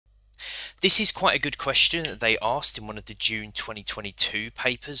This is quite a good question that they asked in one of the June 2022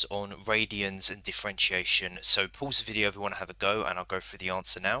 papers on radians and differentiation. So pause the video if you want to have a go, and I'll go through the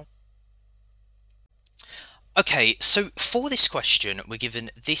answer now. Okay, so for this question, we're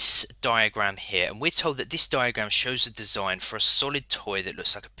given this diagram here, and we're told that this diagram shows a design for a solid toy that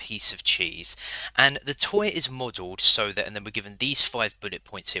looks like a piece of cheese. And the toy is modelled so that, and then we're given these 5 bullet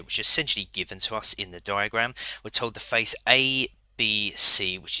points here, which are essentially given to us in the diagram. We're told the face A, B,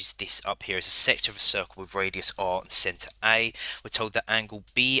 C, which is this up here, is a sector of a circle with radius R and centre A. We're told that angle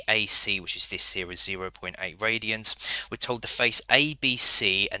BAC, which is this here, is 0.8 radians. We're told the face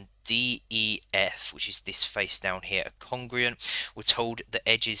ABC and DEF, which is this face down here, are congruent. We're told the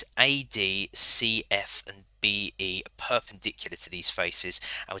edges AD, CF and BE are perpendicular to these faces,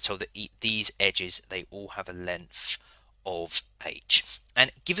 and we're told that these edges, they all have a length of h.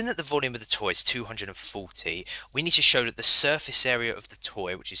 And given that the volume of the toy is 240, we need to show that the surface area of the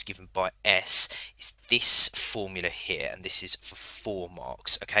toy, which is given by S, is this formula here, and this is for 4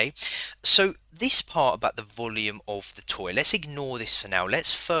 marks. Okay, so this part about the volume of the toy, let's ignore this for now.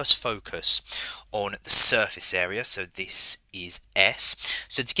 Let's first focus on the surface area. So this is S.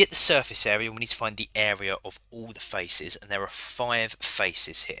 So to get the surface area, we need to find the area of all the faces, and there are 5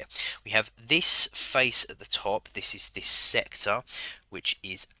 faces here. We have this face at the top. This is this sector, which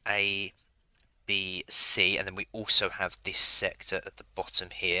is A, B, C, and then we also have this sector at the bottom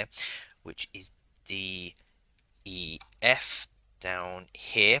here, which is D, E, F down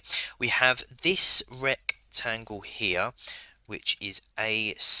here. We have this rectangle here, which is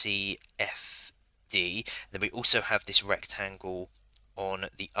A, C, F, D. Then we also have this rectangle on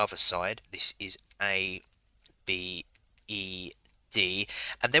the other side. This is A, B, E, D,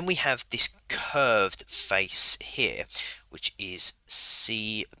 and then we have this curved face here, which is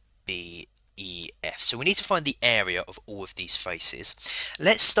C, B, E, F. So we need to find the area of all of these faces.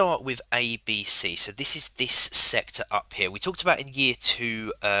 Let's start with ABC. So this is this sector up here. We talked about in year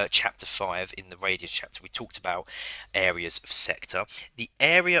 2, chapter 5, in the radius chapter, we talked about areas of sector. The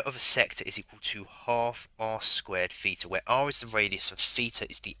area of a sector is equal to half r squared theta, where r is the radius and theta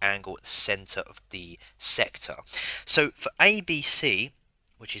is the angle at the center of the sector. So for ABC,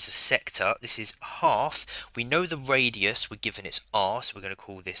 which is a sector, this is half. We know the radius, we're given it's r, so we're going to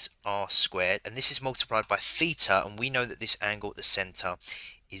call this r squared, and this is multiplied by theta, and we know that this angle at the center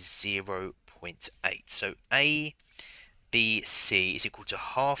is 0.8. So ABC is equal to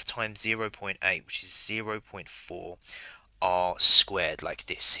half times 0.8, which is 0.4 r squared, like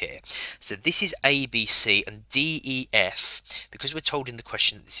this here. So this is ABC, and DEF, because we're told in the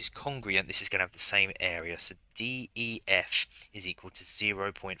question that this is congruent, this is going to have the same area. So DEF is equal to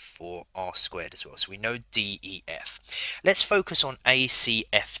 0.4 r squared as well. So we know DEF. Let's focus on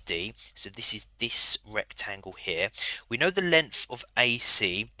ACFD. So this is this rectangle here. We know the length of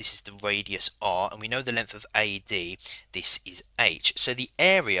AC, this is the radius r, and we know the length of AD, this is h. So the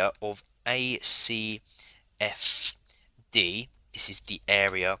area of ACFD, this is the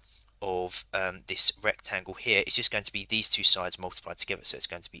area of this rectangle here, it's just going to be these two sides multiplied together, so it's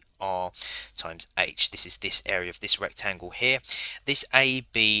going to be r times h. This is this area of this rectangle here. This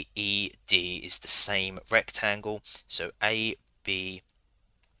ABED is the same rectangle, so ABED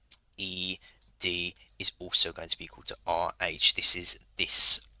is also going to be equal to RH. This is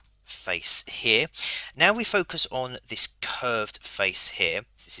this face here. Now we focus on this curved face here.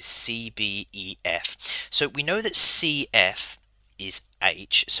 This is CBEF. So we know that CF is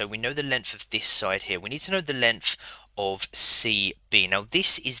H, so we know the length of this side here. We need to know the length of CB. Now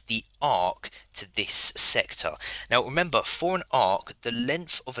this is the arc to this sector. Now remember, for an arc, the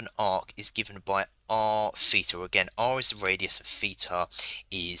length of an arc is given by r theta. Again, r is the radius and theta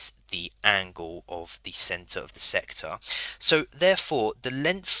is the angle of the center of the sector. So therefore, the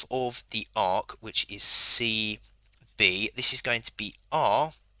length of the arc, which is CB, this is going to be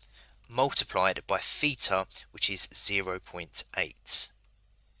r multiplied by theta, which is 0.8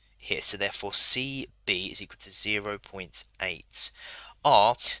 here. So therefore CB is equal to 0.8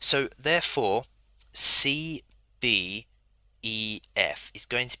 r. So therefore CBEF is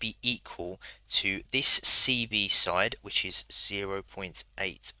going to be equal to this CB side, which is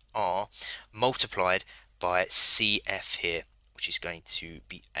 0.8 r, multiplied by CF here, which is going to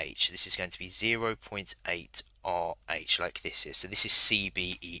be h. This is going to be 0.8 RH, like this is. So this is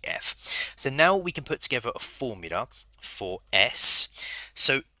CBEF. So now we can put together a formula for S.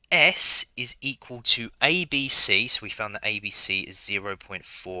 So S is equal to ABC, so we found that ABC is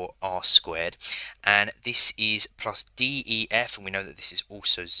 0.4 r squared, and this is plus DEF, and we know that this is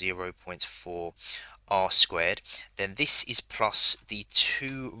also 0.4 r squared. Then this is plus the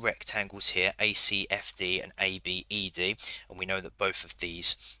two rectangles here, ACFD and ABED, and we know that both of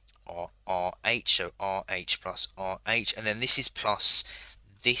these RH, so RH plus RH, and then this is plus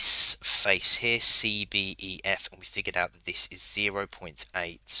this face here, CBEF, and we figured out that this is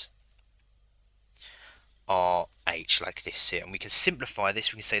 0.8 RH, like this here. And we can simplify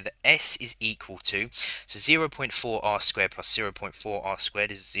this. We can say that S is equal to, so 0.4 R squared plus 0.4 R squared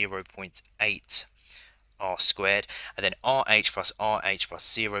is 0.8 R squared, and then RH plus RH plus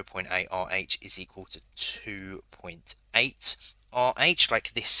 0.8 RH is equal to 2.8 RH,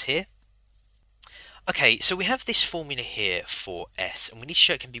 like this here. Okay, so we have this formula here for S, and we need to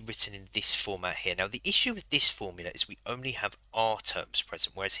show it can be written in this format here. Now, the issue with this formula is we only have R terms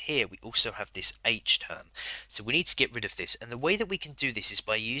present, whereas here we also have this H term. So we need to get rid of this, and the way that we can do this is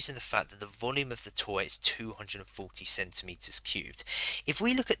by using the fact that the volume of the toy is 240 centimeters cubed. If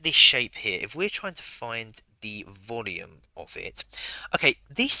we look at this shape here, if we're trying to find the volume of it, okay,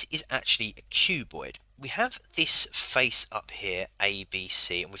 this is actually a cuboid. We have this face up here,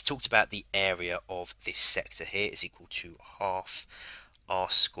 ABC, and we've talked about the area of this sector here is equal to half R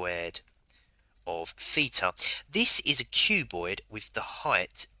squared of theta. This is a cuboid with the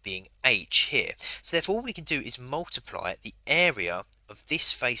height being h here. So therefore what we can do is multiply the area of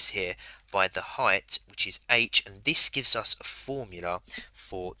this face here by the height, which is h, and this gives us a formula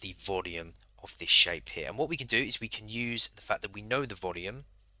for the volume of this shape here. And what we can do is we can use the fact that we know the volume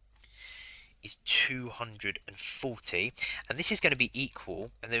is 240, and this is going to be equal,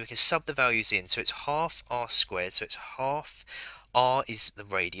 and then we can sub the values in, so it's half R squared, so it's half R is the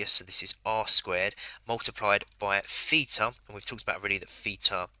radius, so this is R squared multiplied by theta, and we've talked about already that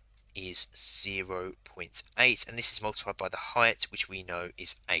theta is 0.8, and this is multiplied by the height, which we know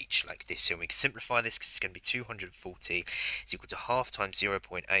is h, like this. So we can simplify this because it's going to be 240 is equal to half times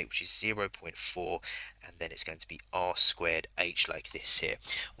 0.8, which is 0.4, and then it's going to be R squared h, like this here.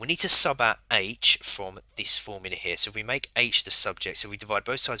 We need to sub out h from this formula here. So if we make h the subject, so we divide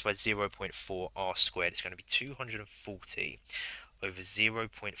both sides by 0.4 R squared, it's going to be 240 over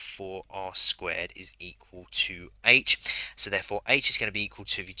 0.4 R squared is equal to h. So therefore h is going to be equal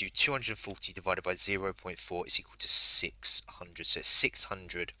to, if you do 240 divided by 0.4 is equal to 600. So it's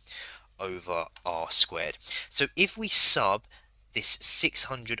 600 over R squared. So if we sub this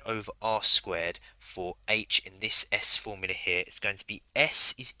 600 over R squared for h in this S formula here, it's going to be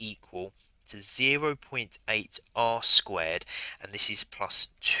S is equal to 0.8 R squared, and this is plus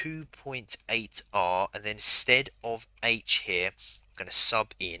 2.8 R, and then instead of h here I'm going to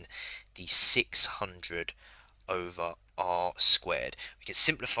sub in the 600 over R squared. We can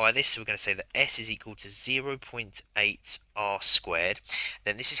simplify this, so we're going to say that S is equal to 0.8 R squared,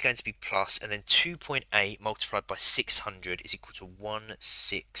 then this is going to be plus, and then 2.8 multiplied by 600 is equal to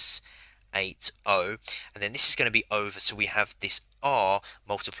 1680, and then this is going to be over, so we have this R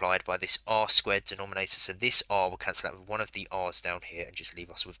multiplied by this R squared denominator, so this R will cancel out with one of the R's down here and just leave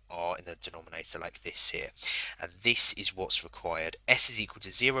us with R in the denominator, like this here, and this is what's required. S is equal to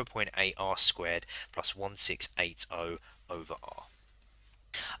 0.8 R squared plus 1680 over R.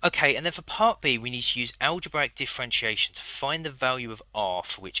 Okay, and then for part B, we need to use algebraic differentiation to find the value of R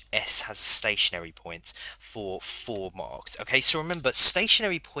for which S has a stationary point for 4 marks. Okay, so remember,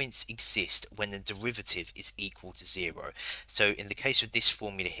 stationary points exist when the derivative is equal to 0. So in the case of this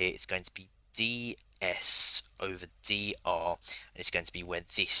formula here, it's going to be ds over dr, and it's going to be where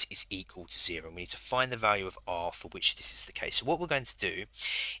this is equal to 0. And we need to find the value of r for which this is the case. So what we're going to do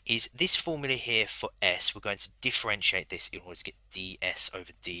is this formula here for s, we're going to differentiate this in order to get ds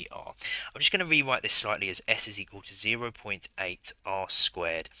over dr. I'm just going to rewrite this slightly as s is equal to 0.8 r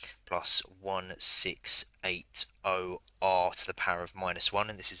squared plus 1680 r to the power of minus 1,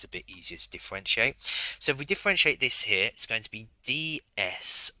 and this is a bit easier to differentiate. So if we differentiate this here, it's going to be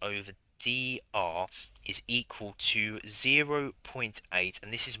ds over dr is equal to 0.8,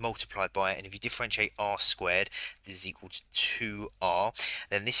 and this is multiplied by it, and if you differentiate r squared, this is equal to 2r,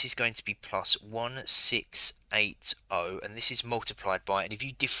 then this is going to be plus 1680, and this is multiplied by it, and if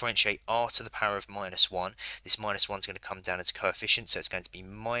you differentiate r to the power of minus 1, this minus 1 is going to come down as a coefficient, so it's going to be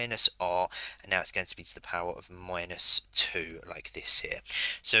minus r, and now it's going to be to the power of minus 2, like this here.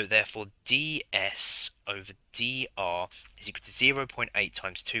 So therefore ds over dr is equal to 0.8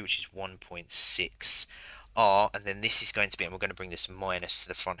 times 2, which is 1.6 r, and then this is going to be, and we're going to bring this minus to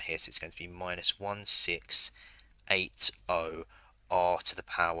the front here, so it's going to be minus 1680 r to the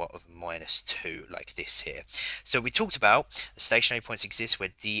power of minus 2, like this here. So we talked about the stationary points exist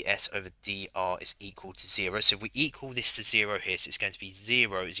where ds over dr is equal to 0. So if we equal this to 0 here, so it's going to be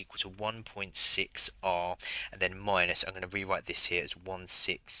 0 is equal to 1.6 r, and then minus, I'm going to rewrite this here as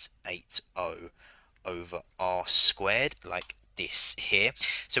 1680 over r squared, like this here.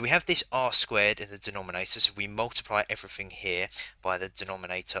 So we have this r squared in the denominator, so we multiply everything here by the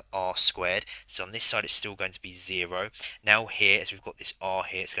denominator r squared. So on this side it's still going to be 0. Now here, as we've got this r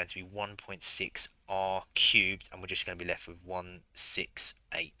here, it's going to be 1.6 r cubed, and we're just going to be left with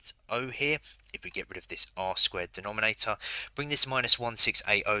 1680 here. If we get rid of this r squared denominator, bring this minus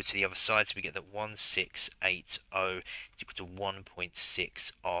 1680 to the other side, so we get that 1680 is equal to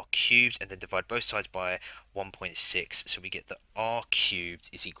 1.6 r cubed, and then divide both sides by 1.6, so we get that r cubed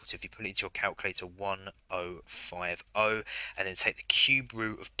is equal to, if you put it into your calculator, 1050, and then take the cube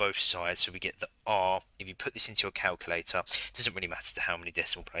root of both sides, so we get the r, if you put this into your calculator, it doesn't really matter to how many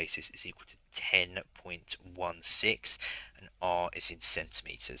decimal places, it's equal to 10.16, and r is in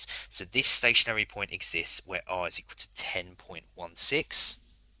centimeters. So this stationary point exists where r is equal to 10.16.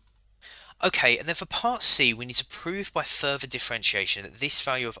 Okay, and then for part C, we need to prove by further differentiation that this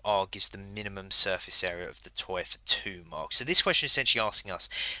value of r gives the minimum surface area of the toy for 2 marks. So this question is essentially asking us,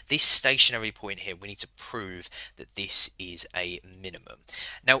 this stationary point here, we need to prove that this is a minimum.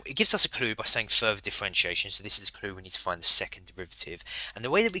 Now, it gives us a clue by saying further differentiation, so this is a clue we need to find the second derivative. And the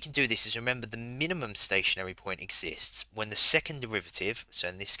way that we can do this is, remember, the minimum stationary point exists when the second derivative, so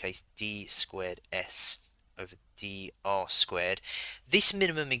in this case d squared s over dr squared, this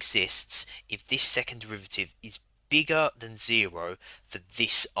minimum exists if this second derivative is bigger than 0 for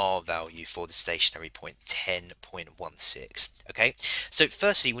this r value for the stationary point, 10.16. Okay, so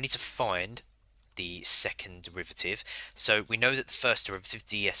firstly we need to find the second derivative. So we know that the first derivative,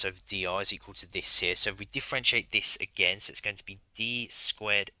 ds over dr, is equal to this here. So if we differentiate this again, so it's going to be d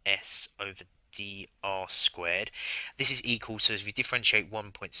squared s over dr squared. This is equal, so if we differentiate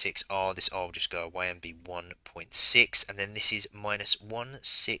 1.6r, this r will just go away and be 1.6, and then this is minus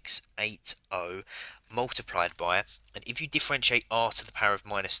 1680 multiplied by, and if you differentiate r to the power of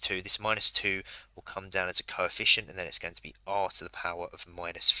minus 2, this minus 2 will come down as a coefficient, and then it's going to be r to the power of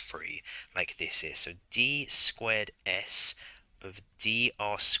minus 3, like this here. So d squared s over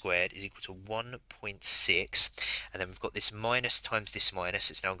dr squared is equal to 1.6, and then we've got this minus times this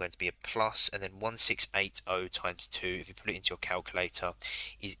minus, it's now going to be a plus, and then 1680 times 2, if you put it into your calculator,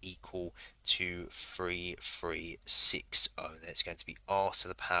 is equal to 3360. Then it's going to be r to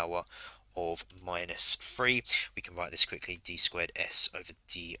the power of minus 3. We can write this quickly, d squared s over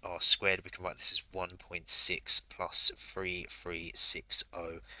dr squared, we can write this as 1.6 plus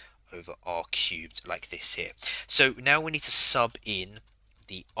 3360 over r cubed, like this here. So now we need to sub in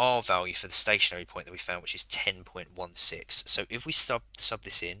the r value for the stationary point that we found, which is 10.16. So if we sub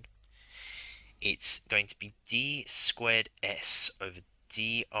this in, it's going to be d squared s over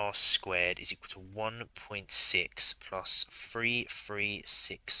dr squared is equal to 1.6 plus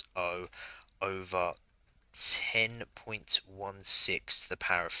 3360 over 10.16 to the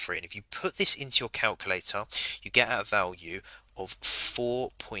power of 3. And if you put this into your calculator, you get out a value of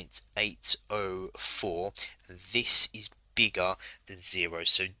 4.804. This is bigger than 0.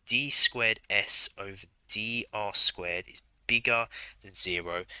 So d squared s over dr squared is bigger than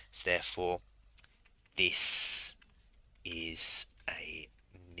 0. So therefore, this is a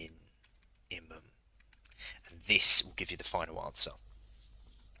minimum. And this will give you the final answer.